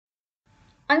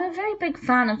I'm a very big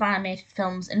fan of animated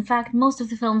films. In fact, most of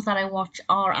the films that I watch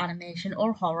are animation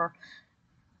or horror,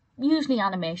 usually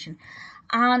animation.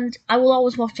 And I will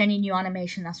always watch any new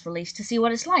animation that's released to see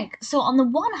what it's like. So, on the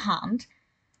one hand,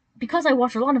 because I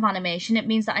watch a lot of animation, it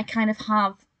means that I kind of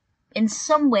have, in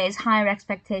some ways, higher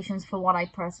expectations for what I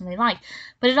personally like.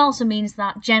 But it also means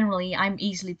that generally I'm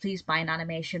easily pleased by an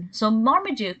animation. So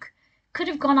Marmaduke could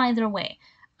have gone either way.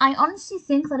 I honestly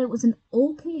think that it was an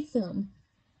okay film,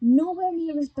 nowhere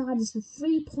near as bad as the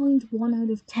 3.1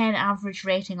 out of 10 average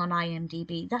rating on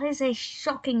IMDb. That is a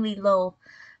shockingly low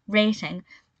rating,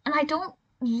 and I don't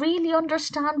really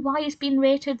understand why it's been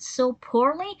rated so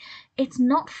poorly. It's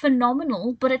not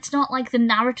phenomenal, but it's not like the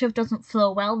narrative doesn't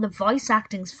flow well. The voice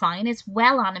acting's fine, it's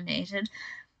well animated.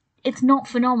 It's not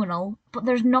phenomenal, but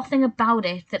there's nothing about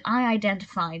it that I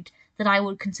identified that I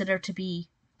would consider to be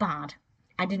bad.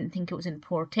 I didn't think it was in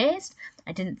poor taste.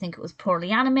 I didn't think it was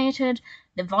poorly animated.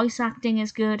 The voice acting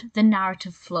is good. The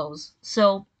narrative flows.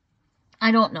 So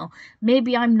I don't know.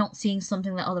 Maybe I'm not seeing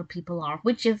something that other people are.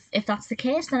 Which, if that's the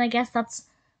case, then I guess that's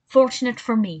fortunate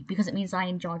for me because it means I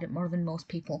enjoyed it more than most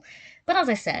people. But as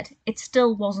I said, it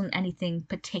still wasn't anything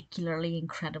particularly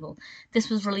incredible. This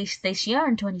was released this year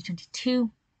in 2022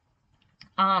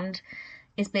 and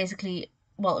is basically,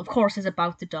 well, of course, is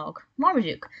about the dog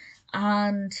Marmaduke.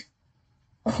 And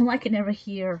all I can ever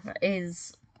hear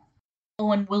is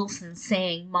Owen Wilson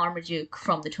saying Marmaduke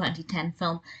from the 2010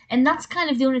 film. And that's kind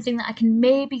of the only thing that I can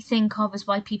maybe think of as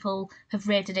why people have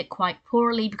rated it quite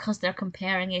poorly, because they're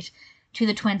comparing it to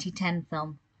the 2010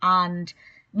 film. And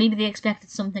maybe they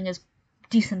expected something as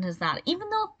decent as that, even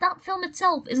though that film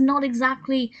itself is not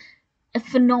exactly a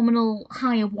phenomenal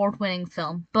high award winning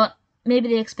film. But maybe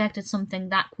they expected something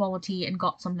that quality and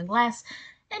got something less.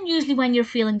 And usually, when you're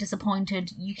feeling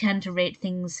disappointed, you tend to rate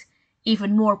things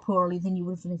even more poorly than you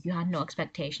would have done if you had no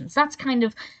expectations. That's kind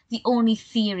of the only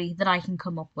theory that I can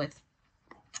come up with.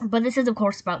 But this is, of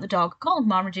course, about the dog called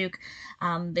Marmaduke,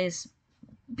 this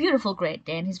beautiful Great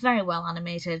Dane. He's very well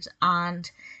animated,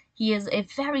 and he is a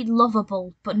very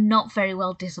lovable but not very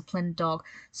well disciplined dog.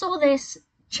 So this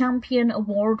champion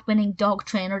award-winning dog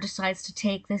trainer decides to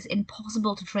take this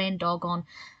impossible to train dog on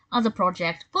as a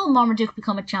project. Will Marmaduke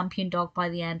become a champion dog by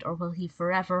the end, or will he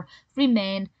forever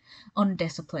remain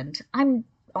undisciplined? I'm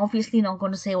obviously not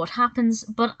going to say what happens,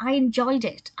 but I enjoyed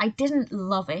it. I didn't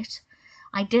love it.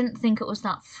 I didn't think it was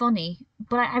that funny,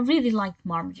 but I really liked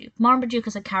Marmaduke. Marmaduke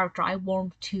as a character I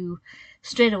warmed to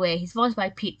straight away. He's voiced by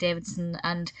Pete Davidson,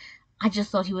 and I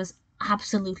just thought he was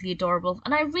absolutely adorable.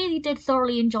 And I really did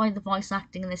thoroughly enjoy the voice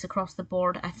acting in this across the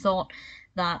board. I thought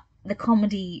that the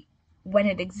comedy, when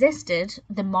it existed,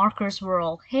 the markers were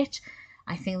all hit.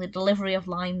 I think the delivery of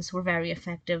lines were very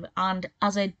effective. And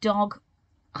as a dog,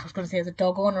 I was going to say as a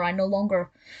dog owner, I no longer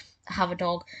have a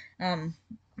dog.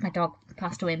 My dog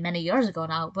passed away many years ago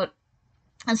now, but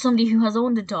as somebody who has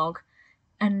owned a dog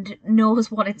and knows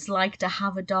what it's like to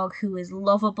have a dog who is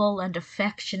lovable and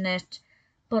affectionate,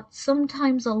 but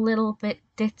sometimes a little bit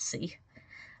ditzy,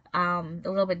 a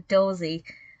little bit dozy,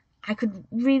 I could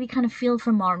really kind of feel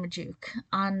for Marmaduke.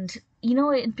 And, you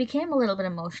know, it became a little bit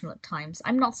emotional at times.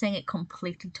 I'm not saying it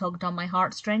completely tugged on my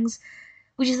heartstrings,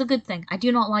 which is a good thing. I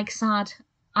do not like sad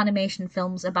animation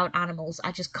films about animals.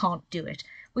 I just can't do it.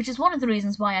 Which is one of the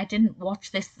reasons why I didn't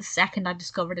watch this the second I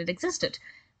discovered it existed,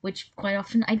 which quite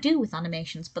often I do with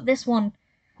animations. But this one,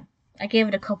 I gave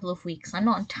it a couple of weeks. I'm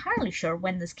not entirely sure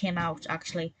when this came out,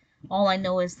 actually. All I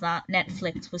know is that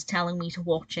Netflix was telling me to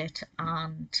watch it,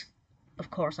 and of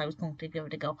course I was going to give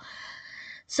it a go.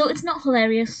 So it's not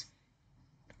hilarious,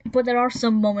 but there are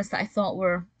some moments that I thought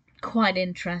were quite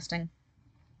interesting.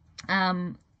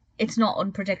 It's not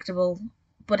unpredictable,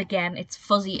 but again, it's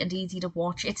fuzzy and easy to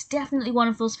watch. It's definitely one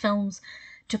of those films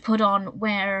to put on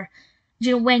where,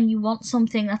 you know, when you want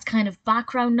something that's kind of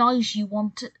background noise, you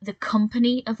want the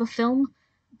company of a film,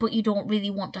 but you don't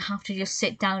really want to have to just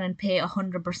sit down and pay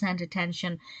 100%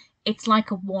 attention. It's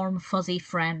like a warm, fuzzy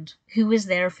friend who is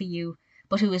there for you,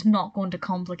 but who is not going to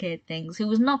complicate things,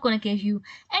 who is not going to give you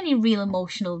any real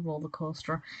emotional roller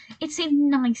coaster. It's a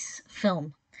nice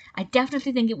film. I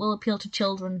definitely think it will appeal to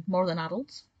children more than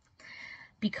adults,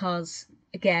 because,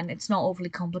 again, it's not overly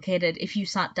complicated. If you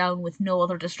sat down with no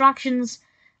other distractions,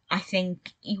 I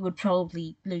think you would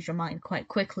probably lose your mind quite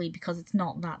quickly because it's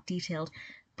not that detailed.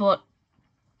 But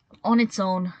on its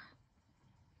own,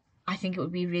 I think it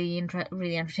would be really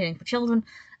entertaining for children.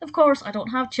 Of course, I don't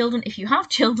have children. If you have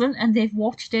children and they've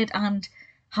watched it and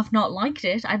have not liked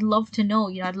it, I'd love to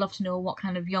know. I'd love to know what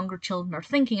kind of younger children are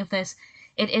thinking of this.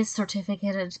 It is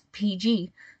certificated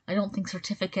PG. I don't think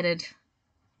certificated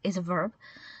is a verb,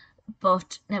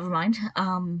 but never mind.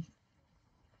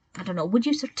 I don't know, would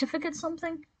you certificate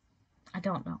something? I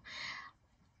don't know.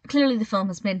 Clearly the film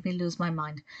has made me lose my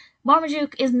mind.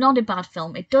 Marmaduke is not a bad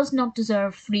film. It does not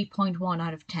deserve 3.1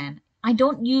 out of 10. I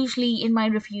don't usually, in my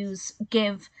reviews,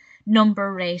 give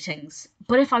number ratings,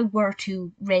 but if I were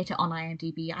to rate it on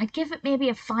IMDb, I'd give it maybe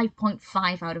a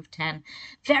 5.5 out of 10.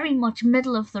 Very much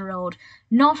middle of the road.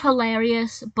 Not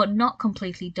hilarious, but not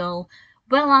completely dull.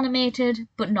 Well animated,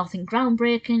 but nothing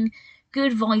groundbreaking.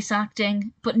 Good voice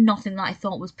acting, but nothing that I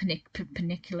thought was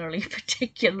particularly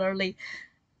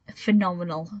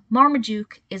phenomenal.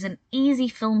 Marmaduke is an easy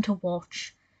film to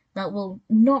watch that will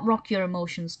not rock your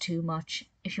emotions too much.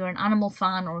 If you're an animal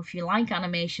fan or if you like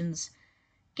animations,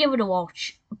 give it a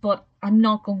watch, but I'm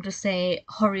not going to say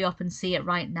hurry up and see it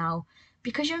right now,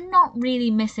 because you're not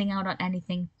really missing out on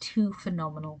anything too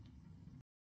phenomenal.